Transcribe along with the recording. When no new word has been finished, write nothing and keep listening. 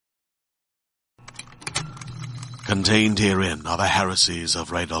Contained herein are the heresies of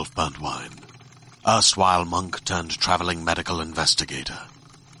Radolf Burntwine, erstwhile monk turned traveling medical investigator.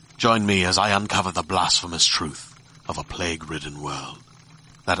 Join me as I uncover the blasphemous truth of a plague-ridden world,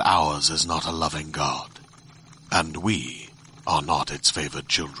 that ours is not a loving God, and we are not its favored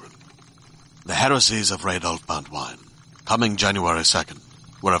children. The heresies of Radolf Burntwine, coming January 2nd,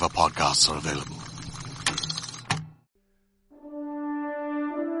 wherever podcasts are available.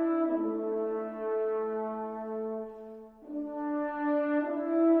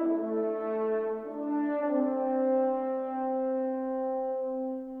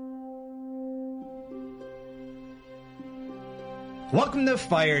 Welcome to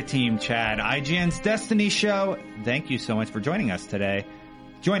Fireteam, Chad, IGN's Destiny show. Thank you so much for joining us today.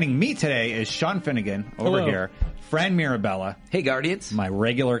 Joining me today is Sean Finnegan over here, Fran Mirabella. Hey, Guardians. My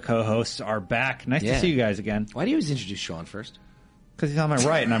regular co-hosts are back. Nice to see you guys again. Why do you always introduce Sean first? Because he's on my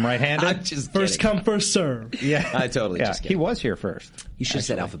right and I'm right-handed. I'm just First kidding. come, first serve. Yeah, I totally just kidding. He was here first. You should have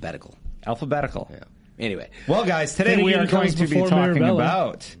said alphabetical. Alphabetical. Yeah. Anyway. Well, guys, today Finnegan we are going comes to be before talking Mirabella.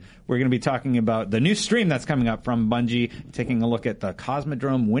 about... We're going to be talking about the new stream that's coming up from Bungie, taking a look at the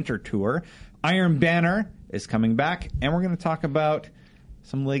Cosmodrome Winter Tour. Iron Banner is coming back, and we're going to talk about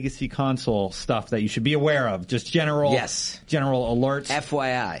some legacy console stuff that you should be aware of. Just general alerts.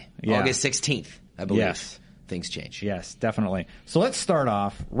 FYI. Yeah. August 16th, I believe. Yes. Things change. Yes, definitely. So let's start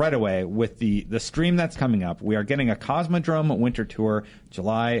off right away with the stream that's coming up. We are getting a Cosmodrome Winter Tour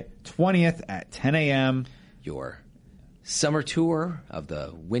July 20th at 10 a.m. Your summer tour of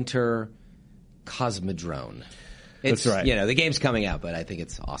the Winter Cosmodrome. That's right. You know, the game's coming out, but I think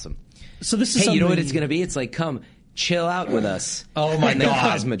it's awesome. So this is Hey, you know what something- it's going to be? It's like, come chill out with us. Oh my in the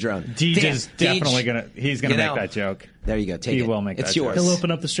God. Cosmodrome. Deej is Damn, definitely Deej. going to, he's going to You make know, that joke. There you go. Take He it. will make it's that yours. joke. He'll open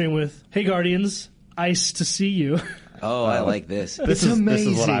up the stream with, "Hey Guardians, ice to see you." Oh, I like this. This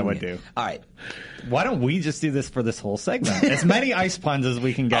is what I would do. All right. Why don't we just do this for this whole segment? As many ice puns as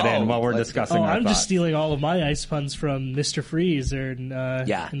we can get in while we're discussing our I'm thoughts. just stealing all of my ice puns from Mr. Freeze or in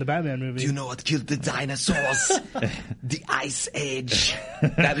the Batman movie. Do you know what killed the dinosaurs? The Ice Age.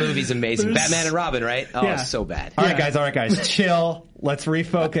 That movie's amazing. Batman and Robin, right? Oh, Yeah. so bad. All right, guys. Chill. Let's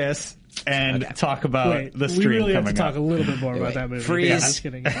refocus and talk about Wait, the stream we really have coming to talk up. a little bit more about Wait. that movie. Freeze. Yeah, just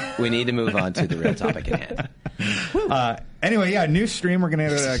kidding. We need to move on to the real topic at hand. Anyway, new stream. We're going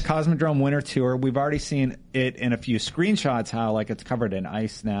to have a Cosmodrome Winter Tour. We've already seen it in a few screenshots, how it's covered in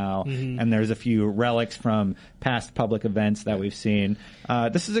ice now, and there's a few relics from past public events that we've seen.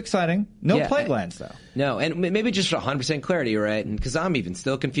 This is exciting. No Plague Lands, though. No, and maybe just for 100% clarity, right? Because I'm even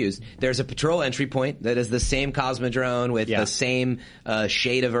still confused. There's a patrol entry point that is the same Cosmodrome with the same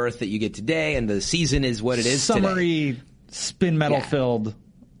shade of Earth that you get today, and the season is what it is Summery, today. spin metal-filled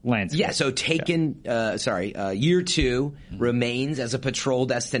landscape. Yeah, so year 2 remains as a patrol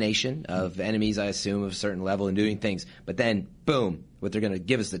destination of enemies, I assume, of a certain level and doing things. But then, boom, what they're going to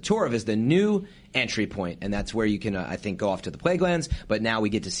give us the tour of is the new entry point, and that's where you can, I think, go off to the Plaguelands. But now we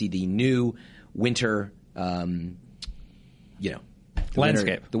get to see the new winter,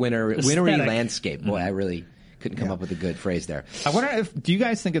 landscape. The wintry Aesthetic. landscape. Boy, I really couldn't come up with a good phrase there. I wonder do you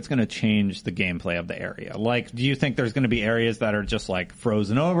guys think it's going to change the gameplay of the area? Do you think there's going to be areas that are just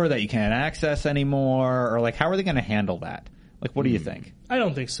frozen over that you can't access anymore? Or how are they going to handle that? What do you think? I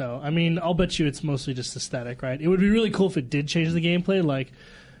don't think so. I mean, I'll bet you it's mostly just aesthetic, right? It would be really cool if it did change the gameplay.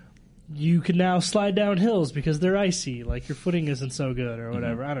 You can now slide down hills because they're icy. Your footing isn't so good or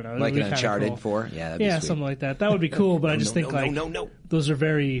whatever. I don't know. Like It would an be kinda Uncharted cool. 4? Yeah, that'd be sweet. Something like that. That would be cool, but I just think those are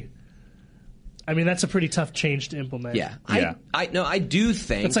very... I mean, that's a pretty tough change to implement. Yeah. Yeah. I do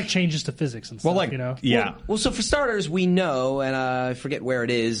think... It's like changes to physics and stuff, you know? Yeah. Well, so for starters, we know, and I forget where it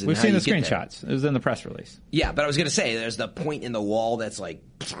is. And We've how seen you the get there. screenshots. It was in the press release. Yeah, but I was going to say, there's the point in the wall that's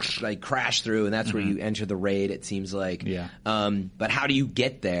crash through, and that's where you enter the raid, it seems like. Yeah. But how do you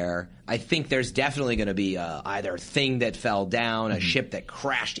get there? I think there's definitely going to be either a thing that fell down, a ship that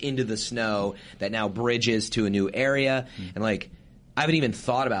crashed into the snow that now bridges to a new area. And, I haven't even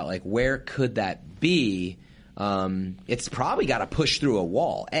thought about, where could that be? It's probably got to push through a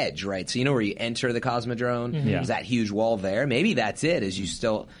wall edge, right? So you know where you enter the Cosmodrome? Yeah. There's that huge wall there. Maybe that's it, is you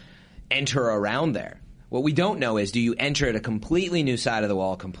still enter around there. What we don't know is, do you enter at a completely new side of the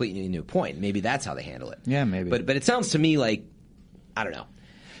wall, a completely new point? Maybe that's how they handle it. Yeah, maybe. But it sounds to me like, I don't know.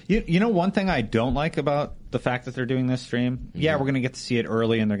 You know, one thing I don't like about the fact that they're doing this stream, we're going to get to see it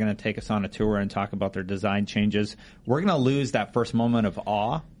early and they're going to take us on a tour and talk about their design changes. We're going to lose that first moment of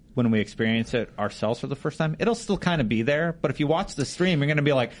awe when we experience it ourselves for the first time. It'll still kind of be there, but if you watch the stream, you're going to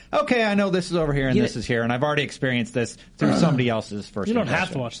be like, okay, I know this is over here and this is here, and I've already experienced this through somebody else's first You don't have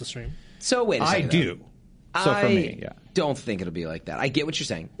impression. to watch the stream. So wait a second. I do. So for me, yeah. Don't think it'll be like that. I get what you're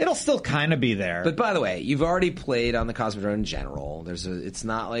saying. It'll still kind of be there. But by the way, you've already played on the Cosmodrome in general. It's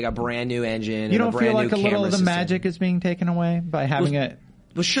not like a brand new engine. You don't and a brand feel like new a little of the system. magic is being taken away by having it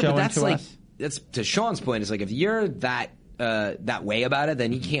sure, shown but that's to like us? that's to Sean's point. It's like if you're that way about it,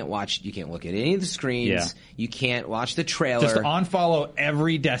 then you can't look at any of the screens. Yeah. You can't watch the trailer. Just unfollow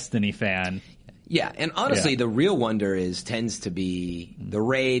every Destiny fan. Yeah, and honestly, the real wonder tends to be the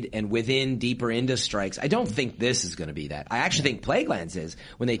raid and within deeper into strikes. I don't think this is going to be that. I actually think Plaguelands is.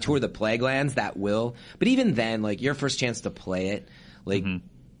 When they tour the Plaguelands, that will. But even then, like, your first chance to play it, like,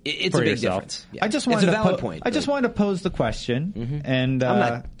 it's For a big yourself. difference. Yeah. I just it's wanted a to valid point. I just wanted to pose the question, and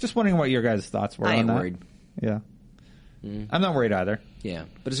just wondering what your guys' thoughts were I on ain't that. worried. Yeah. I'm not worried either. Yeah,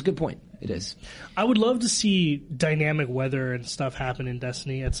 but it's a good point. It is. I would love to see dynamic weather and stuff happen in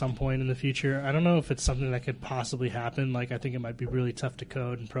Destiny at some point in the future. I don't know if it's something that could possibly happen. Like, I think it might be really tough to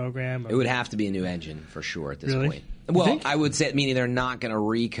code and program. It would have to be a new engine for sure at this Really? point. Well, I would say, meaning they're not going to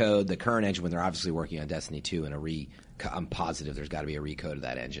recode the current engine when they're obviously working on Destiny 2 and I'm positive there's got to be a recode of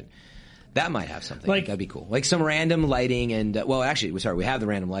that engine. That might have something. Like- That'd be cool. Like some random lighting and, we have the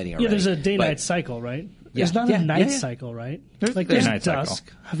random lighting already. Yeah, there's a but- day-night cycle, right? Yeah. There's not Yeah, a night yeah. cycle, right? There's like a there's day-night cycle.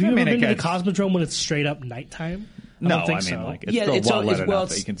 dusk. Have you ever it been to the gets- Cosmodrome when it's straight up nighttime? No, don't think I mean, so. like, it's still well lit enough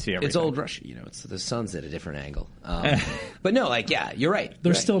that you can see everything. It's old Russia, it's the sun's at a different angle. But no, you're right.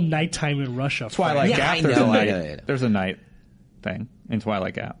 There's Right. still nighttime in Russia. Twilight Yeah, Gap, I there's know, a night. yeah. There's a night thing in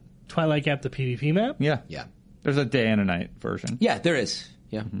Twilight Gap. Twilight Gap, the PvP map? Yeah. Yeah. There's a day and a night version. Yeah, there is.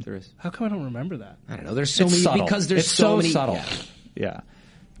 Yeah, there is. How come I don't remember that? I don't know. There's so It's many subtle. because there's it's so many subtle. Yeah. Yeah.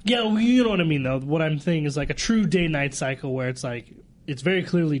 Yeah, well, you know what I mean, though. What I'm saying is like a true day-night cycle where it's like it's very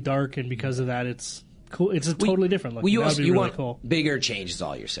clearly dark, and because of that, it's cool. It's a totally different look. Well, That would be you really want cool. bigger changes,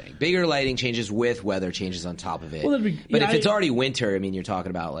 all you're saying. Bigger lighting changes with weather changes on top of it. Well, that'd be- but yeah, if it's already winter, I mean, you're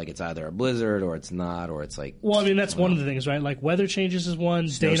talking about like it's either a blizzard or it's not, or it's like. Well, I mean, that's one of the things, right? Like weather changes is one.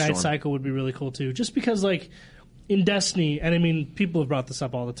 Day-night Snowstorm. cycle would be really cool too. Just because, like in Destiny, and I mean, people have brought this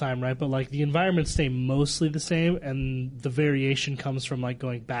up all the time, right? But like the environments stay mostly the same, and the variation comes from like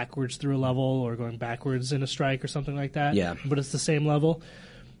going backwards through a level or going backwards in a strike or something like that. Yeah. But it's the same level.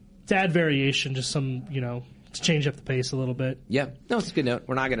 To add variation, just some, to change up the pace a little bit. Yeah, no, it's a good note.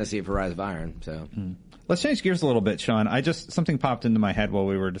 We're not going to see it for Rise of Iron, so. Let's change gears a little bit, Sean. Something popped into my head while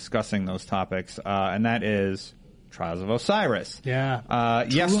we were discussing those topics, and that is Trials of Osiris. Yeah.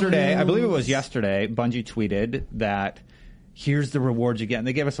 Yesterday, I believe it was yesterday, Bungie tweeted that here's the rewards you get. And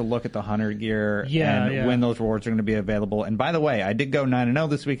they gave us a look at the Hunter gear and when those rewards are going to be available. And by the way, I did go 9-0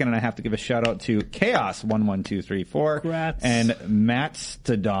 this weekend, and I have to give a shout out to Chaos11234 Congrats. and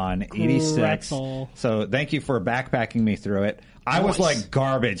Mastodon86. Grateful. So thank you for backpacking me through it. I was like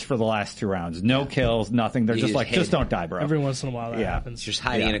garbage for the last 2 rounds. No kills, nothing. They're You just just like, hid. just don't die, bro. Every once in a while that happens. Just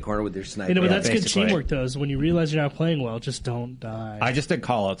hiding in a corner with your sniper. But that's good basically. teamwork, though, is when you realize you're not playing well, just don't die. I just did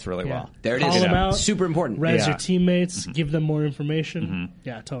call-outs really well. There it Call is. them out, Super important. Res Yeah. your teammates, give them more information.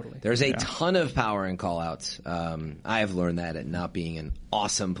 Yeah, totally. There's a ton of power in callouts. I have learned that at not being an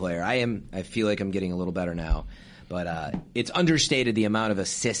awesome player. I feel like I'm getting a little better now. But it's understated the amount of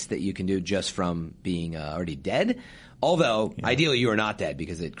assists that you can do just from being already dead. Although, ideally, you are not dead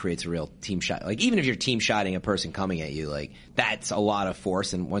because it creates a real team shot. Like, even if you're team shotting a person coming at you, like, that's a lot of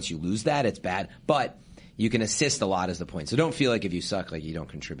force, and once you lose that, it's bad. But you can assist a lot is the point. So don't feel like if you suck, like you don't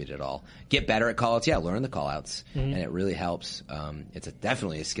contribute at all. Get better at callouts. Yeah, learn the callouts, and it really helps. It's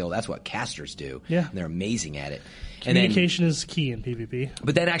definitely a skill. That's what casters do. Yeah. And they're amazing at it. Communication is key in PvP.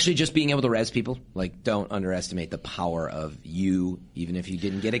 But then actually just being able to res people, like, don't underestimate the power of you, even if you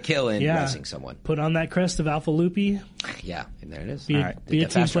didn't get a kill in resing someone. Put on that crest of Alpha Loopy. Yeah, and there it is. Be, All a- right. be a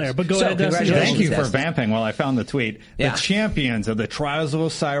The team fast player. res. But go So, ahead, Dustin. congratulations. Thank you for Dustin. vamping while I found the tweet. Yeah. The champions of the Trials of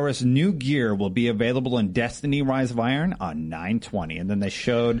Osiris new gear will be available in Destiny Rise of Iron on 9/20. And then they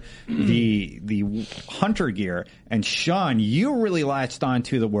showed the Hunter gear. And Sean, you really latched on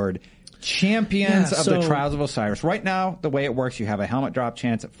to the word champions of the Trials of Osiris. Right now, the way it works, you have a helmet drop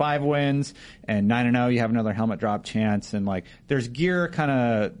chance at 5 wins, and 9-0 you have another helmet drop chance, and like there's gear kind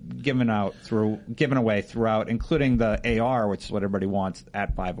of given away throughout, including the AR, which is what everybody wants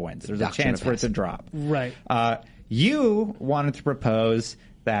at 5 wins. There's a chance for it to drop. Right. You wanted to propose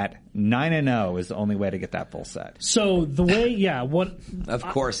that 9-0 is the only way to get that full set. So the way, Of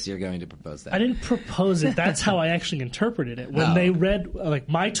course you're going to propose that. I didn't propose it. That's how I actually interpreted it. When they read, like,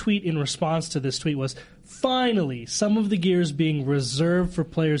 my tweet in response to this tweet was, finally, some of the gear is being reserved for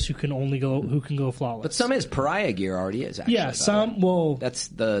players who can go flawless. But some is Pariah gear already is, actually. Yeah, some, well... That's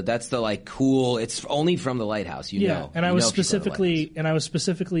the like cool, it's only from the Lighthouse, you know. And I You was know people at the Lighthouse.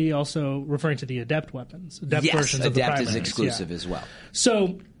 specifically also referring to the Adept weapons. Adept Yes, versions of the Adept is primaries, exclusive as well.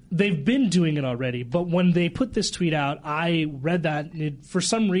 So they've been doing it already, but when they put this tweet out, I read that, and for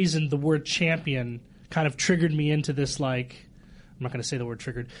some reason, the word champion kind of triggered me into this, like, I'm not going to say the word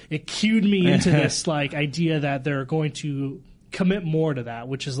triggered. It cued me into this, like, idea that they're going to commit more to that,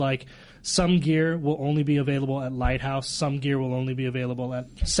 which is like some gear will only be available at Lighthouse, some gear will only be available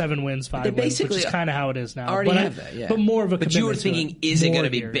at 7 wins, 5 wins, which is kind of how it is now. Already have that, yeah. But more of a commitment. But you were thinking, is it going to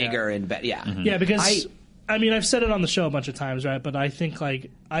be bigger yeah. and better? Yeah. Mm-hmm. Yeah, because I mean, I've said it on the show a bunch of times, right? But I think,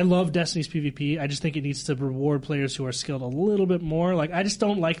 like, I love Destiny's PvP. I just think it needs to reward players who are skilled a little bit more. Like, I just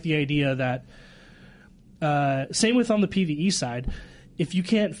don't like the idea that, same with on the PvE side, if you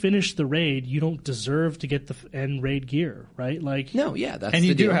can't finish the raid, you don't deserve to get the end raid gear, right? Like, no, yeah, that's and the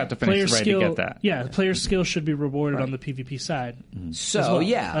you do deal. have to finish the raid to get that. Yeah, player skill should be rewarded on the PvP side. Mm-hmm. So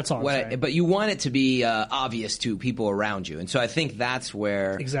yeah, that's all. But you want it to be obvious to people around you, and so I think that's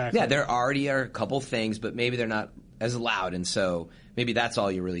where exactly. Yeah, there already are a couple things, but maybe they're not as loud, and so maybe that's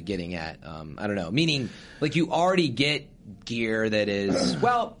all you're really getting at. I don't know. Meaning, like, you already get gear that is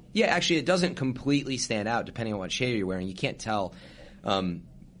well, yeah. Actually, it doesn't completely stand out depending on what shade you're wearing. You can't tell.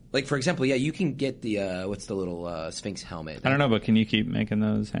 Like, for example, yeah, you can get the, what's the little Sphinx helmet? I don't know, but can you keep making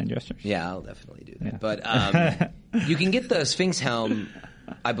those hand gestures? Yeah, I'll definitely do that. Yeah. But you can get the Sphinx helm,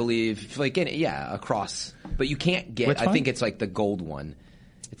 I believe, like, across. But you can't get, I think it's like the gold one.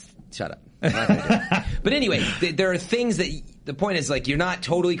 Shut up. I'm not gonna do it. But anyway, there are things that, the point is, like, you're not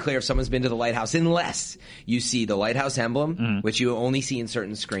totally clear if someone's been to the Lighthouse unless you see the Lighthouse emblem, which you only see in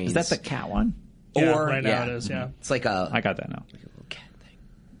certain screens. Is that the cat one? Yeah, right now it is, yeah. It's like I got that now.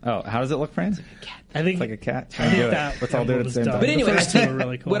 Oh, how does it look, Franz? It's like a cat. I think it's like a cat. I think that let's all do it at the same time. But anyway, the first two are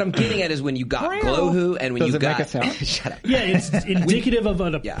really cool. What I'm getting at is when you got Glowhoo and when Does you it got make a sound? shut up. Yeah, it's indicative of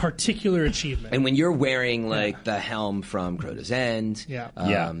a particular achievement. And when you're wearing like the helm from Crota's End,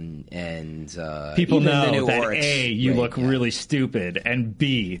 and people even the know new that Oryx A, you raid, look really stupid, and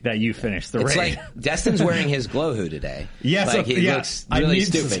B, that you finished the It's raid. like Destin's wearing his Glowhoo today. Yes, like, he looks really I need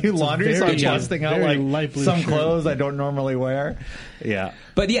stupid. to do laundry, so I'm busting out very like light blue some shirt. clothes I don't normally wear. Yeah.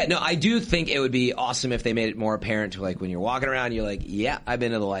 But yeah, no, I do think it would be awesome if they made it more apparent to, like, when you're walking around, you're like, yeah, I've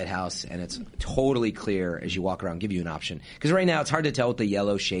been to the Lighthouse, and it's totally clear as you walk around, give you an option. Because right now it's hard to tell with the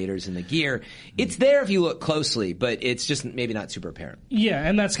yellow shaders and the gear. It's there if you look closely, but it's just maybe not super apparent. Yeah,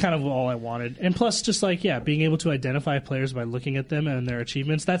 and that's kind of all I wanted. And plus, just like, yeah, being able to identify players by looking at them and their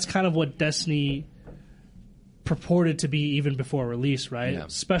achievements, that's kind of what Destiny purported to be even before release, right? Yeah.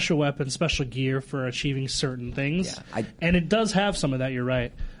 Special weapons, special gear for achieving certain things. Yeah, and it does have some of that, you're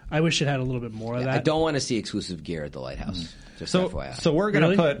right. I wish it had a little bit more of that. I don't want to see exclusive gear at the Lighthouse. Just FYI. So we're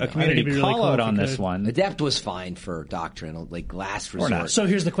going to put a community call out on this one. Adept was fine for Doctrine, like last resort. So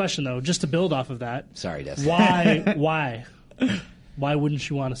here's the question, though, just to build off of that. Sorry, Des. Why wouldn't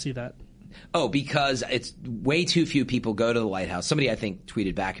you want to see that? Oh, because it's way too few people go to the Lighthouse. Somebody, I think,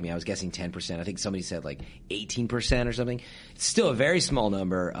 tweeted back at me. I was guessing 10%. I think somebody said like 18% or something. It's still a very small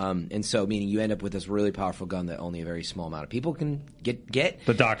number. And so, meaning you end up with this really powerful gun that only a very small amount of people can get.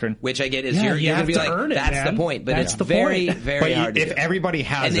 The Doctrine. Which I get is you you're going to be like, earn it, that's man. the point. But That's it's the very, point. very hard to if do. everybody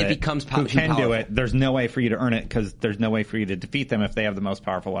has and it becomes who too can do powerful. it, there's no way for you to earn it because there's no way for you to defeat them if they have the most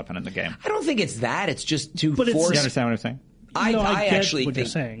powerful weapon in the game. I don't think it's that. It's just to But it's- force. You understand what I'm saying? I get actually what think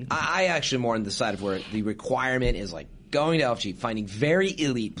you're saying. I actually more on the side of where the requirement is like going to LFG, finding very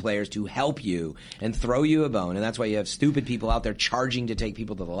elite players to help you and throw you a bone, and that's why you have stupid people out there charging to take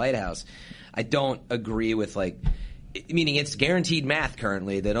people to the Lighthouse. I don't agree with meaning it's guaranteed math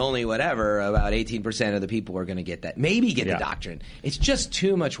currently that only whatever about 18% of the people are going to get that. Maybe get the Doctrine. It's just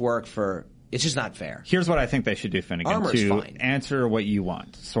too much work for. It's just not fair. Here's what I think they should do, Finnegan, Armor's to fine. answer what you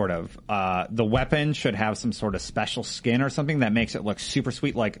want, sort of. The weapon should have some sort of special skin or something that makes it look super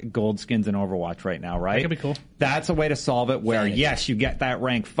sweet, like gold skins in Overwatch right now, right? That could be cool. That's a way to solve it where, yes, you get that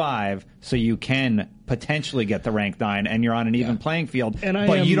rank 5, so you can potentially get the rank 9, and you're on an even playing field,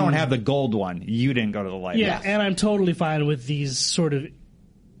 but you don't have the gold one. You didn't go to the Lighthouse. Yeah, and I'm totally fine with these sort of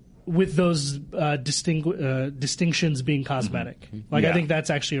with those distinctions being cosmetic. Like, I think that's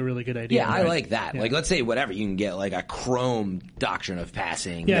actually a really good idea. Yeah, I like that. Yeah. Like, let's say whatever, you can get like a chrome Doctrine of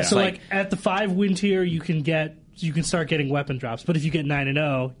Passing. Yeah, that's so like at the 5 win tier, you can start getting weapon drops. But if you get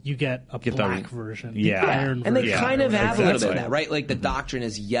 9-0, you get a black version, the iron and version. they kind of have a little bit of Exactly. that, right? Like the Doctrine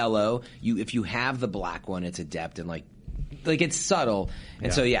is yellow. If you have the black one, it's Adept, and like it's subtle.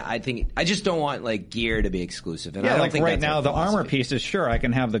 And so I think I just don't want like gear to be exclusive. And I don't like think right that's now, our the armor philosophy. pieces, sure, I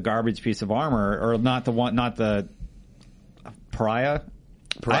can have the garbage piece of armor, or not the Pariah.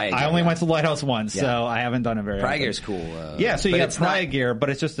 I only went to Lighthouse once, so I haven't done it very often. Pariah gear's cool. Yeah, so you but got it's Pariah not- gear,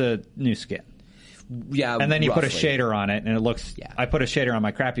 but it's just a new skin. Yeah, and then you put a roughly. shader on it, and it looks. Yeah. I put a shader on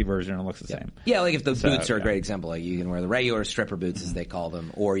my crappy version, and it looks the same. Yeah, like if the boots are a yeah. great example, like you can wear the regular stripper boots as they call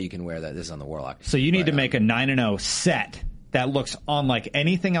them, or you can wear this is on the Warlock. So you need to make a 9-0 set that looks unlike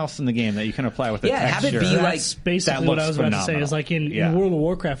anything else in the game that you can apply with a have texture. it be like That's basically what I was about to say. Is like in World of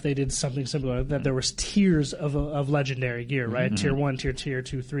Warcraft, they did something similar. That there was tiers of legendary gear, right? Tier 1, tier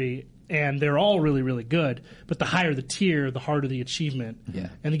 2, 3, and they're all really, really good. But the higher the tier, the harder the achievement. Yeah.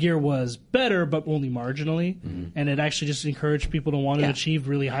 And the gear was better, but only marginally. And it actually just encouraged people to want to achieve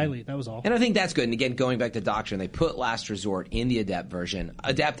really highly. That was all. And I think that's good. And again, going back to Doctrine, they put Last Resort in the Adept version.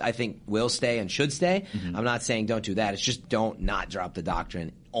 Adept, I think, will stay and should stay. I'm not saying don't do that. It's just don't not drop the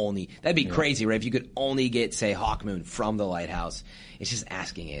Doctrine only. That'd be crazy, right? If you could only get, say, Hawkmoon from the Lighthouse, it's just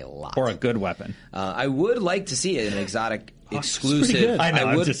asking a lot. Or a good weapon. I would like to see it in exotic exclusive. good. I know,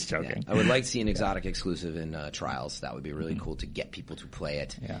 I'm would, just joking. I would like to see an exotic exclusive in Trials. That would be really cool to get people to play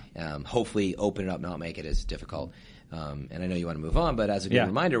it. Yeah. Hopefully open it up, not make it as difficult. And I know you want to move on, but as a good Yeah.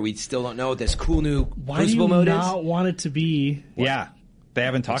 reminder, we still don't know what this cool new Why do Crucible you mode not want it to be Yeah. They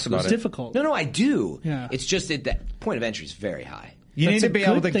haven't talked about it's it. difficult? is. No, I do. Yeah. It's just that the point of entry is very high. You That's need a to be good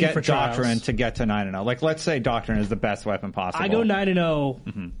able to thing get for Doctrine Trials. to get to 9-0. Like, let's say Doctrine is the best weapon possible. I go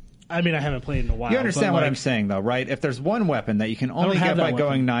 9-0. I mean, I haven't played in a while. You understand but what like, I'm saying, though, right? If there's one weapon that you can only have get that by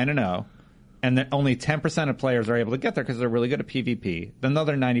going weapon. 9-0, and that only 10% of players are able to get there because they're really good at PvP, then the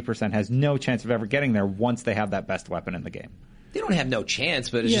other 90% has no chance of ever getting there once they have that best weapon in the game. They don't have no chance,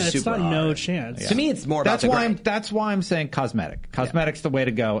 but it's Yeah, just it's super not hard. no chance. To me, it's more about That's the why grind. that's why I'm saying cosmetic. Cosmetic's the way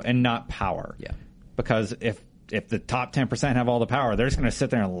to go, and not power. Yeah. Because if the top 10% have all the power, they're just going to sit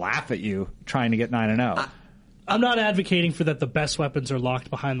there and laugh at you trying to get 9-0. I'm not advocating for that the best weapons are locked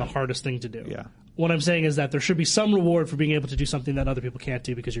behind the hardest thing to do. Yeah. What I'm saying is that there should be some reward for being able to do something that other people can't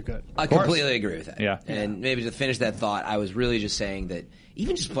do because you're good. I completely agree with that. Yeah. And maybe to finish that thought, I was really just saying that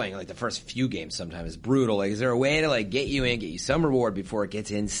even just playing like the first few games sometimes is brutal. Like, is there a way to like get you in, get you some reward before it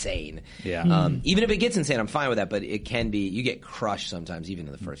gets insane? Yeah. Even if it gets insane, I'm fine with that, but it can be, you get crushed sometimes even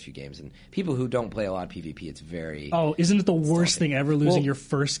in the first few games. And people who don't play a lot of PvP, it's very... Oh, isn't it the worst thing ever losing your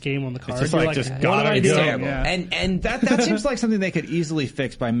first game on the card? just You're like, just what gotta am I go. It's doing? terrible. Yeah. And that seems like something they could easily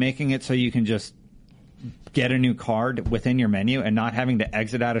fix by making it so you can just get a new card within your menu and not having to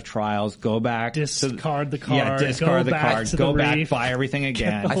exit out of Trials, go back, Discard the card, yeah, discard go the back card, to go the back, reef. buy everything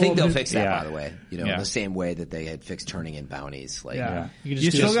again. I think they'll Oh, fix that, yeah. by the way. You know, Yeah. in the same way that they had fixed turning in bounties. Like, Yeah. You, can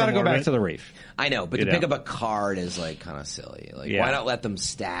just do still this got to for go more, back right? to the reef. I know, but You to pick know. up a card is like kind of silly. Like, Yeah. why not let them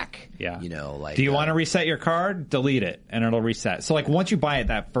stack? Yeah. You know, like. Do you want to reset your card? Delete it, and it'll reset. So, like, once you buy it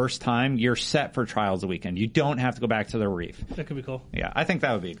that first time, you're set for Trials a weekend. You don't have to go back to the reef. That could be cool. Yeah, I think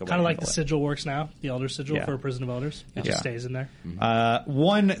that would be a good way Kind of to like the handle it. sigil works now, the Elder Sigil Yeah. for Prison of Elders. It Yeah. just stays in there.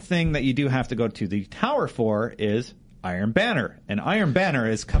 One thing that you do have to go to the tower for is Iron Banner, and Iron Banner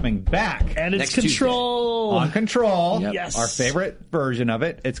is coming back And it's Next Tuesday. Control. on Control. Yep. Yes. Our favorite version of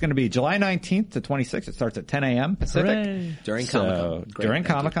it. It's going to be July 19th to 26th. It starts at 10 a.m. Pacific. Hooray. During So, Comic-Con. Great, during thank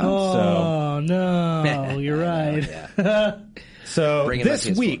you. Comic-Con. Oh, no. You're right. Yeah. So Bring it this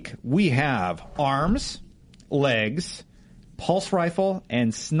on PS4. week we have arms, legs, pulse rifle,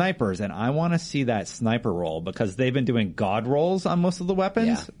 and snipers. And I want to see that sniper roll because they've been doing god rolls on most of the weapons.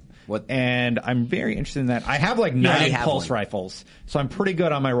 Yeah. What- And I'm very interested in that. I have like I 9 have pulse one. rifles, so I'm pretty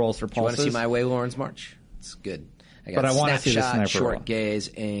good on my rolls for Do you want pulses. to see my Waylorn's March? It's good. I got But I wanna see the snapshot, sniper short roll. gaze,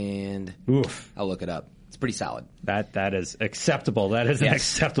 and Oof, I'll look it up. It's pretty solid. that is acceptable. That is an Yes.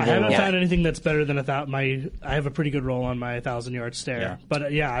 acceptable I haven't roll. found anything that's better than I have a pretty good roll on my 1,000-yard stare. Yeah. But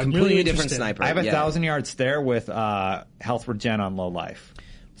I'm Completely really different interested. sniper. I have a Yeah. 1,000-yard stare with health regen on low life.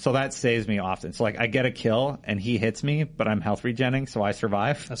 So that saves me often. So like I get a kill and he hits me, but I'm health regenning, so I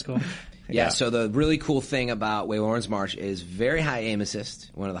survive. That's cool. Yeah, so the really cool thing about Waylorn's March is very high aim assist,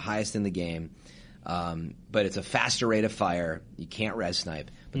 one of the highest in the game. But it's a faster rate of fire. You can't res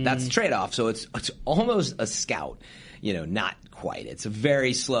snipe. But that's the trade-off. So it's almost a scout. You know, not quite. It's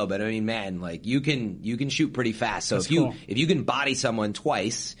very slow, but I mean, man, like you can shoot pretty fast. So That's if you cool. if you can body someone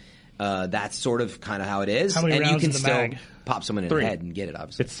twice, that's sort of kind of how it is. How many and you rounds can in the still mag? pop someone in 3. the head and get it,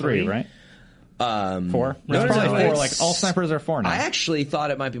 obviously. It's 3, right? 4? No, It's no, probably no, 4. it's- Like all snipers are 4 now. I actually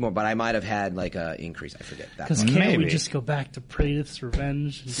thought it might be more, but I might have had like a increase. I forget that. Because part. can't we Maybe. just go back to Praedyth's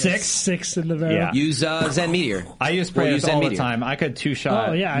Revenge? And get 6? 6 in the barrel? Yeah. Use Zen Meteor. I use We'll Praedyth use Zen all the Meteor. time. I could 2-shot.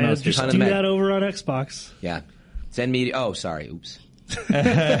 Oh, yeah. I most just ton do of that mag. over on Xbox. Yeah. Zen Meteor. Oh, sorry. Oops.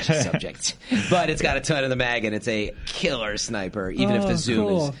 Subject. But it's got a ton of the mag, and it's a killer sniper, even if Oh, the zoom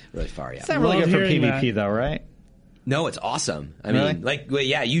cool. is really far out. It's not really Love good for hearing PvP that. though, right? No, it's awesome. I Really? mean, like, well,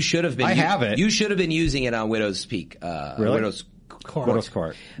 yeah, you should have been. I have it. You should have been using it on Widow's Peak. Really? Widow's Court. Widow's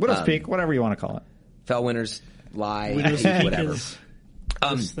Court. Widow's Peak, whatever you want to call it. Fellwinter's Lie, Widow's Peak, Peak whatever. is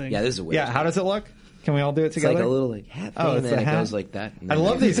this thing. Yeah, this is a Widow's Yeah, how does it look? Can we all do it It's together? like a little hat thing, and then it goes like that. I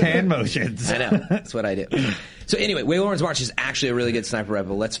love these hand motions. I know. That's what I do. So anyway, Waylorn's March is actually a really good sniper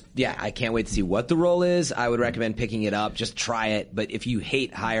rifle. I can't wait to see what the roll is. I would recommend picking it up. Just try it. But if you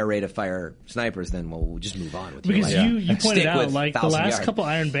hate higher rate of fire snipers, then we'll just move on with because you pointed out like the last Yard. couple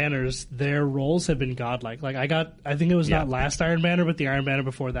Iron Banners, their rolls have been godlike. Like I think it was not last Iron Banner, but the Iron Banner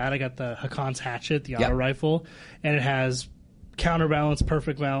before that. I got the Hakon's Hatchet, the auto rifle, and it has counterbalance,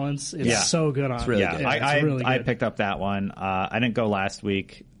 perfect balance. It's so good on it's really it. good. Yeah, It's really I good. picked up that one. I didn't go last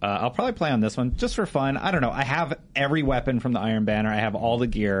week. I'll probably play on this one just for fun. I don't know. I have every weapon from the Iron Banner. I have all the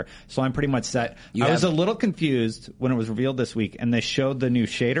gear, so I'm pretty much set. I was a little confused when it was revealed this week, and they showed the new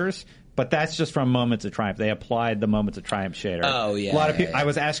shaders. But that's just from Moments of Triumph. They applied the Moments of Triumph shader. Oh, yeah. A lot of people. I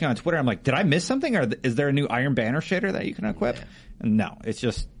was asking on Twitter. I'm like, did I miss something, or is there a new Iron Banner shader that you can equip? And no, it's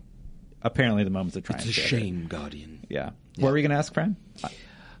just apparently the Moments of Triumph. It's a shader. shame, Guardian. Yeah. What were you going to ask, Fran?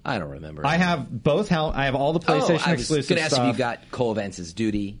 I don't remember. I have both. I have all the PlayStation I was exclusive going to ask stuff. if you got Cole Vance's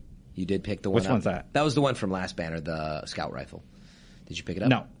Duty. You did pick the one Which up. one's that? That was the one from last banner, the scout rifle. Did you pick it up?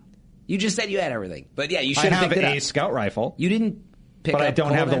 No. You just said you had everything. But yeah, you I should have have picked it a up. scout rifle, You didn't pick but up I don't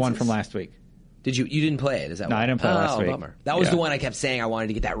Cole have the one Vance's? from last week. Did you? You didn't play it? Is that No, why? I didn't play last week. Bummer. That was Yeah. the one I kept saying I wanted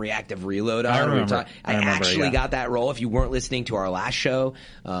to get that reactive reload on. I remember. I I remember, actually yeah. got that roll. If you weren't listening to our last show,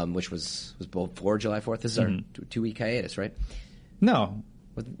 which was before July 4th, this is our 2-week hiatus, right? No.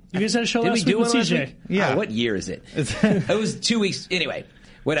 You guys had a show Did last we do week one with last CJ. week? Yeah. What year is it? It was 2 weeks. Anyway,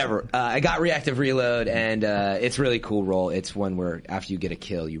 whatever. I got reactive reload, and it's a really cool roll. It's one where after you get a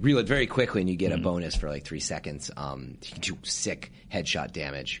kill, you reload very quickly, and you get a bonus for like 3 seconds. You can do sick headshot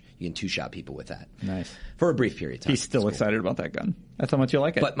damage. You can two-shot people with that. Nice. For a brief period of time. He's still It's cool. excited about that gun. That's how much you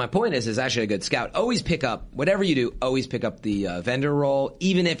like it. But my point is actually a good scout. Always pick up, whatever you do, always pick up the vendor roll.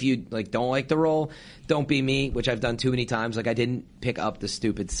 Even if you don't like the roll, don't be me, which I've done too many times. Like I didn't pick up the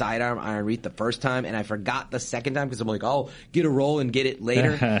stupid sidearm Iron Wreath the first time, and I forgot the second time because I'm like, oh, get a roll and get it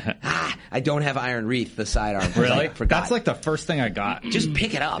later. I don't have Iron Wreath, the sidearm. really? Forgot. That's like the first thing I got. Just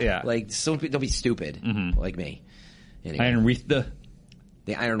pick it up. Yeah. Like, don't be stupid like me. Anyway, Iron Wreath the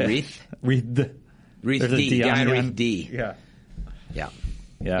Iron Wreath? Wreath. Wreath There's a D. D The on Iron the Wreath end. D. Yeah. Yeah.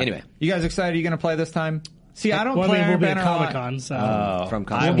 Yeah. Anyway. You guys excited? Are you going to play this time? See, I don't Well, play we'll Iron be at Banner a lot. Comic-Con, so From I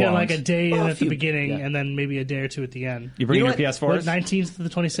Comic-Con. we'll get won't. like a day Well, in a at the few- beginning, yeah. and then maybe a day or two at the end. You bringing You your know what? PS4s? 19th to the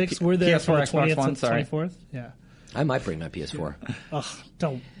 26th. We're there PS4, from the Xbox 20th One, to the sorry. 24th. Yeah. I might bring my PS4. Ugh,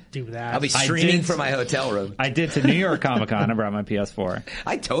 don't do that. I'll be I streaming did- from my hotel room. I did to New York Comic Con. I brought my PS4.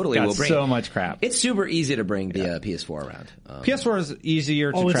 I totally Got will bring so much crap. It's super easy to bring the PS4 around. PS4 is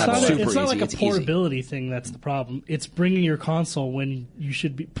easier to Oh, it's travel. not, with. Super it's not easy. like a It's easy. portability thing that's the problem. It's bringing your console when you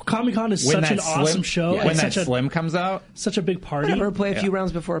should be. Comic-Con is When such that an awesome show. When It's that such Slim comes out. such a big party. Whatever, play a few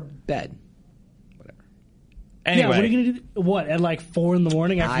rounds before bed. Anyway, Yeah, what are you going to do? What, at like 4 in the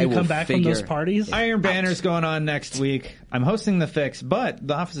morning after I you will come back from those figure- parties? Iron Banner's going on next week. I'm hosting the Fix, but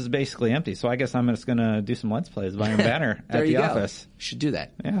the office is basically empty, so I guess I'm just going to do some Let's Plays of Iron Banner There at you the go. office. Should do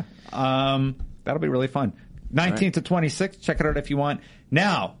that. Yeah. That'll be really fun. 19th to 26th. Check it out if you want.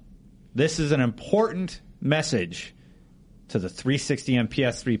 Now, this is an important message to the 360 and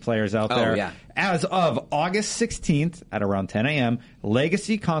PS3 players out Oh, there. yeah. As of August 16th at around 10 a.m.,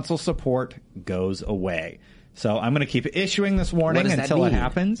 legacy console support goes away. So I'm going to keep issuing this warning What does that until it mean?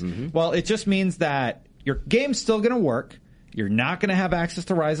 happens. Well, it just means that your game's still going to work. You're not going to have access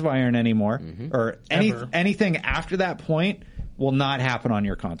to Rise of Iron anymore, or Ever. anything after that point will not happen on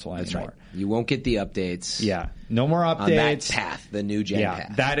your console That's anymore. right. You won't get the updates. Yeah, no more On that updates. path, the new gen Yeah,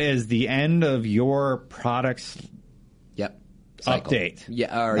 path. that is the end of your product's Yep. Cycle. update.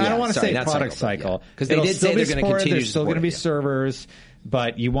 Yeah, or, I don't want to say not product but cycle because they It'll did still say be they're going to supported. continue. There's still going to support be it, yeah. servers,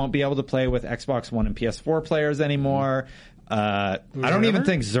 but you won't be able to play with Xbox One and PS4 players anymore. I don't even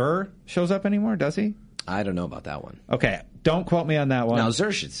think Xur shows up anymore. Does he? I don't know about that one. Okay, don't quote me on that one. Now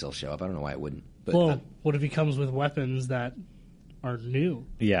Xur should still show up. I don't know why it wouldn't. But Well, what if he comes with weapons that are new?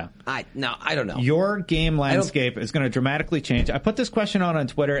 Yeah. I don't know. Your game landscape is going to dramatically change. I put this question on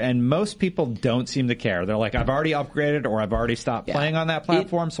Twitter, and most people don't seem to care. They're like, I've already upgraded or I've already stopped Yeah. playing on that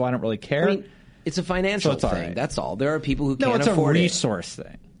platform, so I don't really care. I mean, it's a financial So it's all thing. right. That's all. There are people who no, can't it's a afford it. resource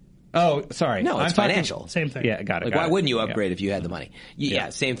thing. Oh, sorry. No, it's I'm talking- financial. Same thing. Yeah, got it. Like, got why it. wouldn't you Yeah. upgrade if you had the money? Yeah,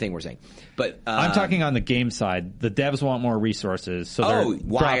 same thing we're saying. But I'm talking on the game side. The devs want more resources, so they're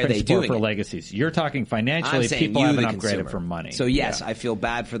why are dropping they support doing for it? legacies. You're talking I'm financially. saying People you, haven't the upgraded consumer. for money. So yes, Yeah. I feel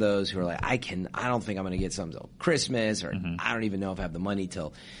bad for those who are like, I don't think I'm going to get some till Christmas, or Mm-hmm. I don't even know if I have the money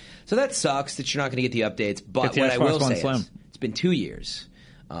till. So that sucks that you're not going to get the updates. But Get the what I Xbox will One say Slim. is, it's been 2 years.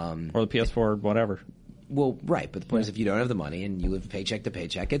 or the PS4, whatever. Well, right, but the point is if you don't have the money and you live paycheck to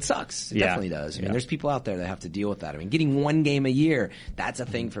paycheck, it sucks. It definitely does. I mean, there's people out there that have to deal with that. I mean, getting one game a year, that's a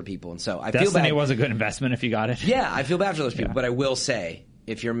thing for people. And so I feel bad. Destiny was a good investment if you got it. Yeah, I feel bad for those people, but I will say,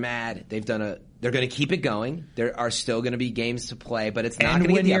 if you're mad, they're going to keep it going. There are still going to be games to play, but it's not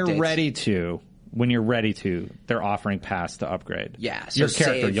going to get the updates. When you're ready to, they're offering pass to upgrade. Yeah, so your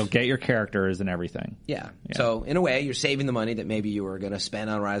character, you'll get your characters and everything. Yeah. So in a way, you're saving the money that maybe you were going to spend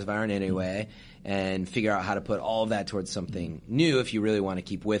on Rise of Iron anyway, and figure out how to put all of that towards something new if you really want to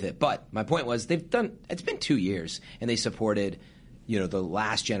keep with it. But my point was, it's been 2 years, and they supported, the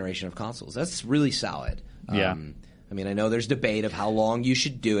last generation of consoles. That's really solid. Yeah. I mean, I know there's debate of how long you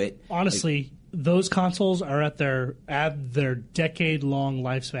should do it. Honestly, those consoles are at their decade-long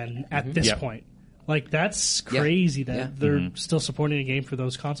lifespan at this point. Like, that's crazy that they're still supporting a game for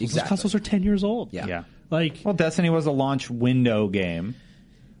those consoles. Exactly. Those consoles are 10 years old. Yeah. Well, Destiny was a launch window game.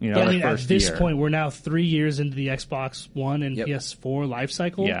 At this point, we're now 3 years into the Xbox One and PS4 life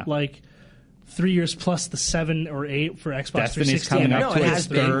cycle. Yeah. Like, 3 years plus the 7 or 8 for Xbox Destiny's 360. coming up to it its has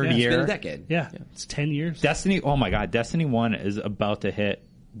third been, year. It's been a decade. Yeah, it's 10 years. Destiny, oh my God, Destiny 1 is about to hit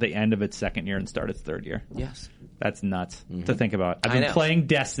the end of its second year and start its third year. Yes. That's nuts to think about. I've been know. playing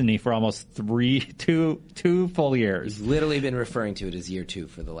Destiny for almost two full years. You've literally been referring to it as year 2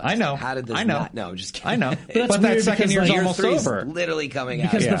 for the last. I know. How did this I know. not? No, I'm just kidding. I know. that's But that weird second because, year's like, almost Year 3 is over. literally coming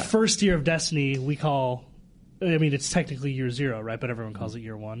Because out. the first year of Destiny we call, I mean, it's technically year 0, right? But everyone calls it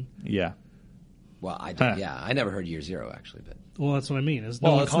year 1. Yeah. Well, I never heard year 0 actually, but Well, that's what I mean.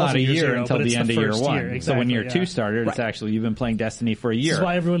 Well, it's not a year until the end of year 1. Exactly, so when year 2 started, it's Right. actually you've been playing Destiny for a year. This is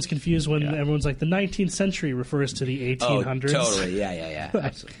why everyone's confused when everyone's like, the 19th century refers to the 1800s. Oh, totally. Yeah.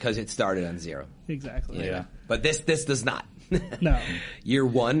 Absolutely. Because it started on 0. Exactly. Yeah. But this does not. No. Year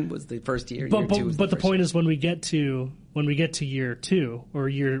 1 was the first year. Year 2 was But the first point year. is when we get to year 2 or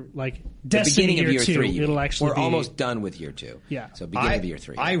year like The Destiny beginning of year 2, 3. it'll actually we're be almost done with year 2. Yeah. So beginning of year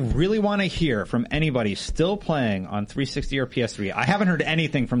 3. I really want to hear from anybody still playing on 360 or PS3. I haven't heard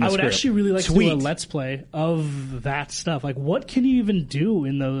anything from this I would group. actually really like Tweet. to do a let's play of that stuff. Like, what can you even do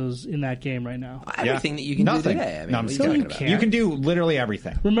in that game right now? Everything that you can Nothing. do today. I mean, No, I'm what are you just talking kidding. about? You can do literally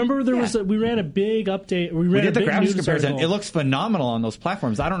everything. Remember, we ran a big update. We We did a the big graphics news comparison. article. It looks phenomenal on those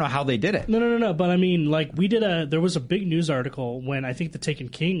platforms. I don't know how they did it. No. But I mean, like, there was a big news article when I think the Taken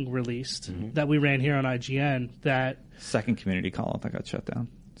King released that we ran here on IGN that. Second community call that got shut down.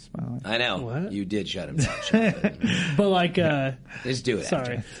 Smiling. I know. What? You did shut him down. But like, Just do it.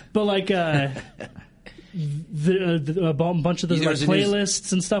 sorry. After. But like, a bunch of those There like was a news-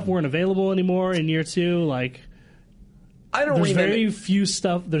 playlists and stuff weren't available anymore in year 2. Like, I don't there's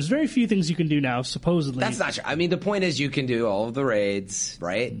remember. There's very few things you can do now, supposedly. That's not true. I mean, the point is you can do all of the raids,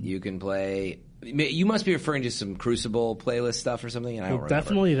 right? You can play. You must be referring to some Crucible playlist stuff or something, and I don't remember.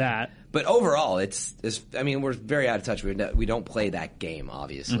 Definitely that. But overall, it's. I mean, we're very out of touch. We don't play that game,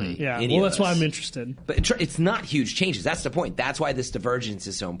 obviously. Yeah. Any Well, of that's why us. I'm interested. But it's not huge changes. That's the point. That's why this divergence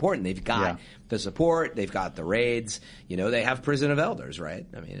is so important. They've got the support. They've got the raids. They have Prison of Elders, right?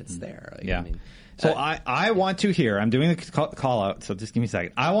 I mean, it's there. Like, Yeah. I mean, So I want to hear, I'm doing the call out, so just give me a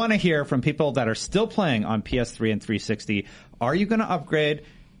second. I want to hear from people that are still playing on PS3 and 360. Are you going to upgrade,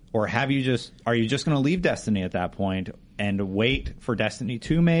 or are you just going to leave Destiny at that point and wait for Destiny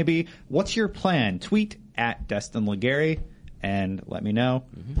 2 maybe? What's your plan? Tweet at Destin Legary and let me know,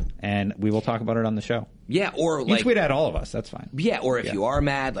 and we will talk about it on the show. yeah, or You like tweet at all of us, that's fine. yeah, or if you are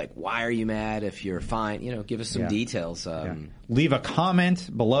mad, like why are you mad? If you're fine, give us some Yeah. details. Leave a comment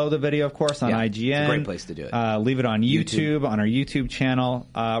below the video, of course, on Yeah, IGN. it's a great place to do it. Leave it on YouTube, on our YouTube channel.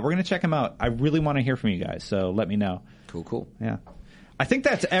 We're going to check them out. I really want to hear from you guys, so let me know. Cool. Yeah. I think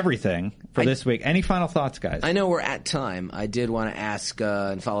that's everything for this week. Any final thoughts, guys? I know we're at time. I did want to ask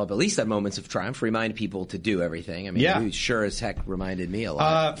and follow up at least at Moments of Triumph. Remind people to do everything. I mean, you sure as heck reminded me a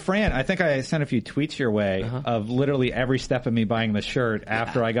lot. Fran, I think I sent a few tweets your way of literally every step of me buying the shirt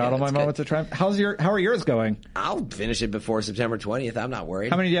after I got all my that's Moments good. of Triumph. How are yours going? I'll finish it before September 20th. I'm not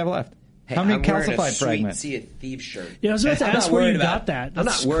worried. How many do you have left? Hey, How many I'm wearing a calcified sweet fragments? Sea of Thieves shirt. Yeah, I was about to I'm ask not where worried you about got that. I'm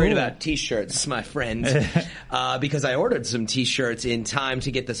That's not worried cool. about T-shirts, my friends, because I ordered some T-shirts in time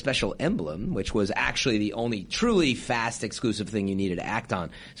to get the special emblem, which was actually the only truly fast exclusive thing you needed to act on.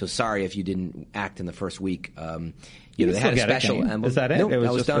 So sorry if you didn't act in the first week. You They can had still a get it, special can't you? emblem. Is that it? Nope, It was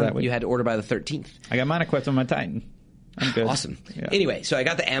that was just for done. that week? You had to order by the 13th. I got mine equipped on my Titan. I'm good. Awesome. Yeah. Anyway, so I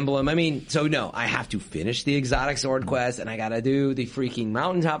got the emblem. I mean, so no, I have to finish the exotic sword quest, and I got to do the freaking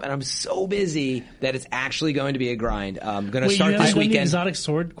mountaintop, and I'm so busy that it's actually going to be a grind. I'm going to Wait, start you this haven't done the weekend. exotic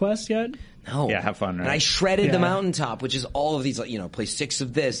sword quest yet? No. Yeah, have fun, right? And I shredded the Yeah. mountaintop, which is all of these, like, play 6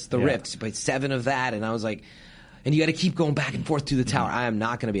 of this, the Rifts, play 7 of that, and I was like, and you got to keep going back and forth to the tower. I am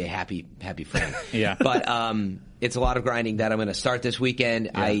not going to be a happy friend. Yeah. But it's a lot of grinding that I'm going to start this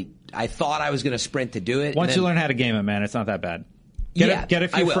weekend. Yeah. I thought I was going to sprint to do it. Once you learn how to game it, man, it's not that bad. Get a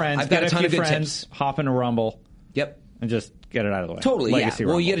few friends. I've got get a ton few of good friends. tips. Hop in a rumble. Yep. And just get it out of the way. Totally, Legacy yeah.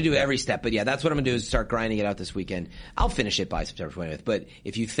 Well, rumble. you got to do every step. But yeah, that's what I'm going to do is start grinding it out this weekend. I'll finish it by September 20th. But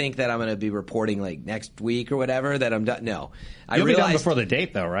if you think that I'm going to be reporting like next week or whatever, that I'm done, no. You'll be done before the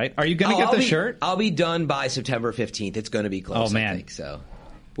date, though, right? Are you going to get the shirt? I'll be done by September 15th. It's going to be close, Oh, man. I think, so.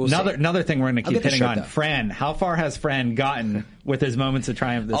 We'll see. Another thing we're going to keep get the hitting shirt, on. though. Fran, how far has Fran gotten with his moments of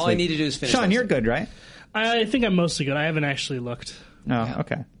triumph this week? All I need to do is finish Sean, those. you're good, right? I think I'm mostly good. I haven't actually looked. Oh,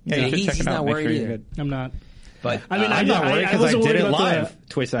 okay. Yeah, Yeah, you should he's check it not out. Make worried sure you're either. good. I'm not. But I mean, I'm not worried because I wasn't did worried it about live.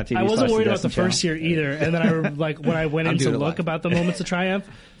 Twitch.tv. I wasn't worried about the channel. first year either. And then when I went in to doing it look live. about the moments of triumph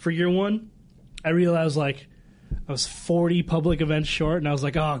for year one, I realized like I was 40 public events short, and I was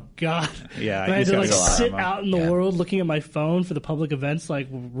like, oh god. Yeah, and I had he's to got like a lot of sit them. out in the Yeah. world looking at my phone for the public events, like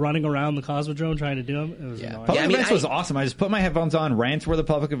running around the Cosmodrome trying to do them. It was Yeah. annoying. Public Yeah, I mean, events was awesome. I just put my headphones on, ran to where the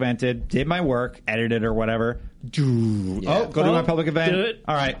public event did my work, edited or whatever. Oh, go to Oh, my public event. do it.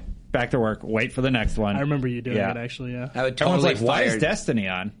 All right, back to work. Wait for the next one. I remember you doing Yeah. it actually. Yeah. I would Everyone's totally like, why is fire Destiny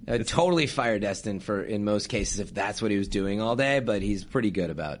on? I would totally fire Destin for in most cases if that's what he was doing all day, but he's pretty good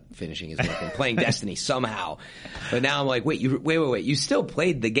about finishing his work and playing Destiny somehow. But now I'm like, wait, you still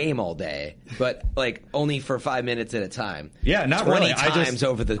played the game all day, but like only for 5 minutes at a time. Yeah, not 20 really. I times just-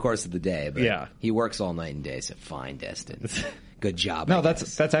 over the course of the day. But Yeah. he works all night and day, so fine, Destin. Good job. No, I that's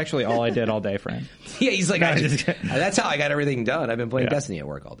guess. that's actually all I did all day, Fran. Yeah, he's like, No, just kidding. that's how I got everything done. I've been playing Yeah. Destiny at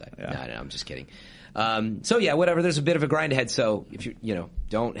work all day. Yeah. No, I'm just kidding. So yeah, whatever. There's a bit of a grind ahead. So if you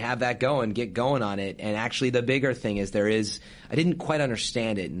don't have that going, get going on it. And actually, the bigger thing is I didn't quite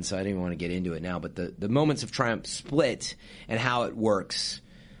understand it, and so I didn't even want to get into it now. But the Moments of Triumph split and how it works.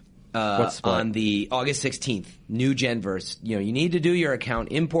 What's split? On the August 16th, new gen verse. You need to do your account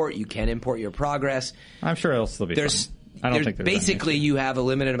import. You can import your progress. I'm sure it'll still be fun. I don't think there's any basically issue. you have a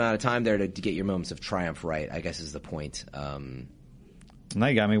limited amount of time there to get your Moments of Triumph right, I guess is the point. Now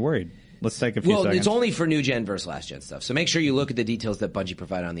you got me worried. Let's take a few Well, seconds. it's only for new gen versus last gen stuff. So make sure you look at the details that Bungie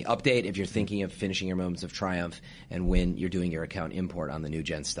provided on the update if you're thinking of finishing your Moments of Triumph and when you're doing your account import on the new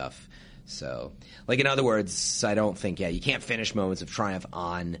gen stuff. So, like in other words, I don't think, you can't finish Moments of Triumph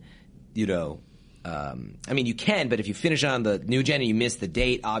on, I mean, you can, but if you finish on the new gen and you miss the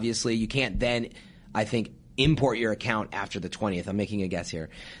date, obviously, you can't then, I think, import your account after the 20th. I'm making a guess here.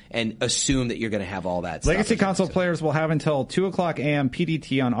 And assume that you're going to have all that stuff. Legacy console players will have until 2 o'clock a.m.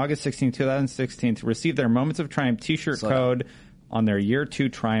 PDT on August 16, 2016 to receive their Moments of Triumph t-shirt code on their Year 2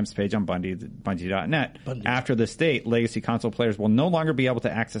 Triumphs page on Bungie.net. After this date, Legacy console players will no longer be able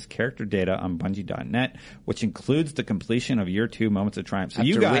to access character data on Bungie.net, which includes the completion of Year 2 Moments of Triumph. So After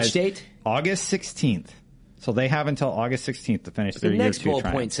you guys, which date? August 16th. So they have until August 16th to finish their The Year 2 next bullet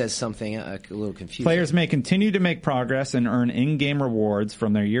Triumph. point says something a little confusing. Players may continue to make progress and earn in-game rewards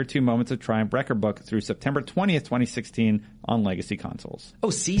from their Year 2 Moments of Triumph record book through September 20th, 2016 on Legacy consoles. Oh,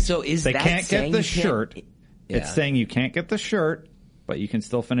 see, so is They that can't saying get the you can't- shirt. Yeah. It's saying you can't get the shirt, but you can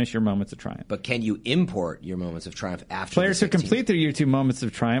still finish your Moments of Triumph. But can you import your Moments of Triumph after Players the who 16th? complete their Year 2 Moments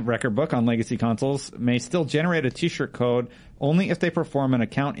of Triumph record book on Legacy consoles may still generate a t-shirt code only if they perform an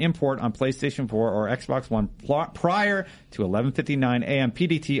account import on PlayStation 4 or Xbox One prior to 11:59 a.m.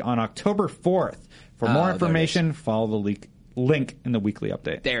 PDT on October 4th. For more there it information, follow the link in the weekly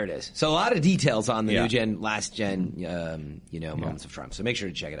update. There it is. So a lot of details on the Yeah. new gen, last gen, Moments of Triumph. So make sure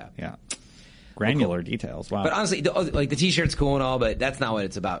to check it out. Yeah. Granular details. Wow. But honestly, the t-shirt's cool and all, but that's not what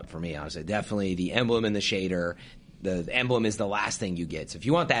it's about for me, honestly. Definitely the emblem and the shader. The emblem is the last thing you get. So if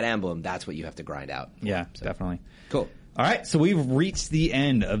you want that emblem, that's what you have to grind out. Yeah, So, definitely. Cool. All right, so we've reached the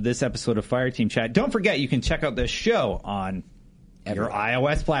end of this episode of Fireteam Chat. Don't forget, you can check out this show on your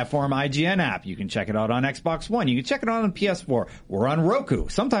iOS platform, IGN app. You can check it out on Xbox One. You can check it out on PS4. We're on Roku.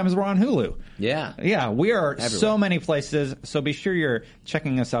 Sometimes we're on Hulu. Yeah. Yeah, we are Everywhere. so many places, so be sure you're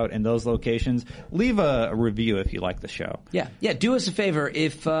checking us out in those locations. Leave a review if you like the show. Yeah, do us a favor.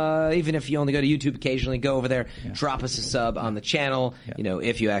 If even if you only go to YouTube occasionally, go over there, drop us a sub on the channel. Yeah.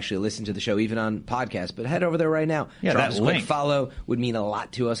 If you actually listen to the show, even on podcast. But head over there right now. Yeah, drop that us a quick link. follow would mean a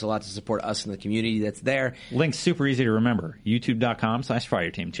lot to us, a lot to support us and the community that's there. Link's super easy to remember.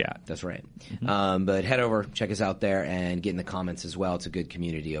 YouTube.com/Fireteam Chat. That's right. Mm-hmm. But head over, check us out there, and get in the comments as well. It's a good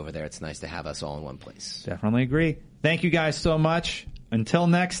community over there. It's nice to have us all in one place. Definitely agree. Thank you guys so much. Until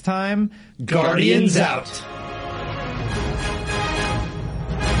next time, Guardians out.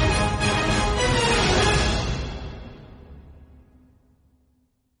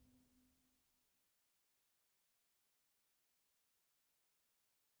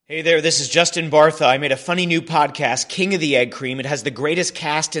 Hey there, this is Justin Bartha. I made a funny new podcast, King of the Egg Cream. It has the greatest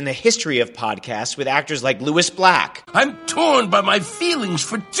cast in the history of podcasts with actors like Louis Black. I'm torn by my feelings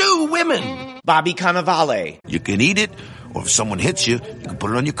for two women. Bobby Cannavale. You can eat it, or if someone hits you, you can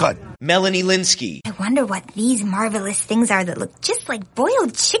put it on your cut. Melanie Linsky. I wonder what these marvelous things are that look just like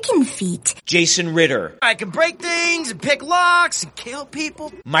boiled chicken feet. Jason Ritter. I can break things and pick locks and kill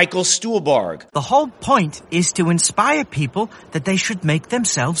people. Michael Stuhlbarg. The whole point is to inspire people that they should make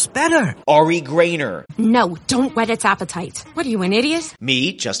themselves better. Ari Grainer. No, don't whet its appetite. What are you, an idiot?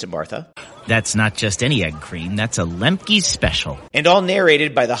 Me, Justin Bartha. That's not just any egg cream, that's a Lemke's special. And all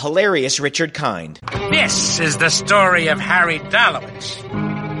narrated by the hilarious Richard Kind. This is the story of Harry Dalowitz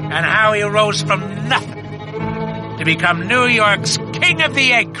and how he rose from nothing to become New York's King of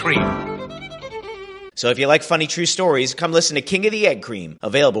the Egg Cream. So if you like funny true stories, come listen to King of the Egg Cream,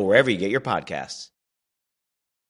 available wherever you get your podcasts.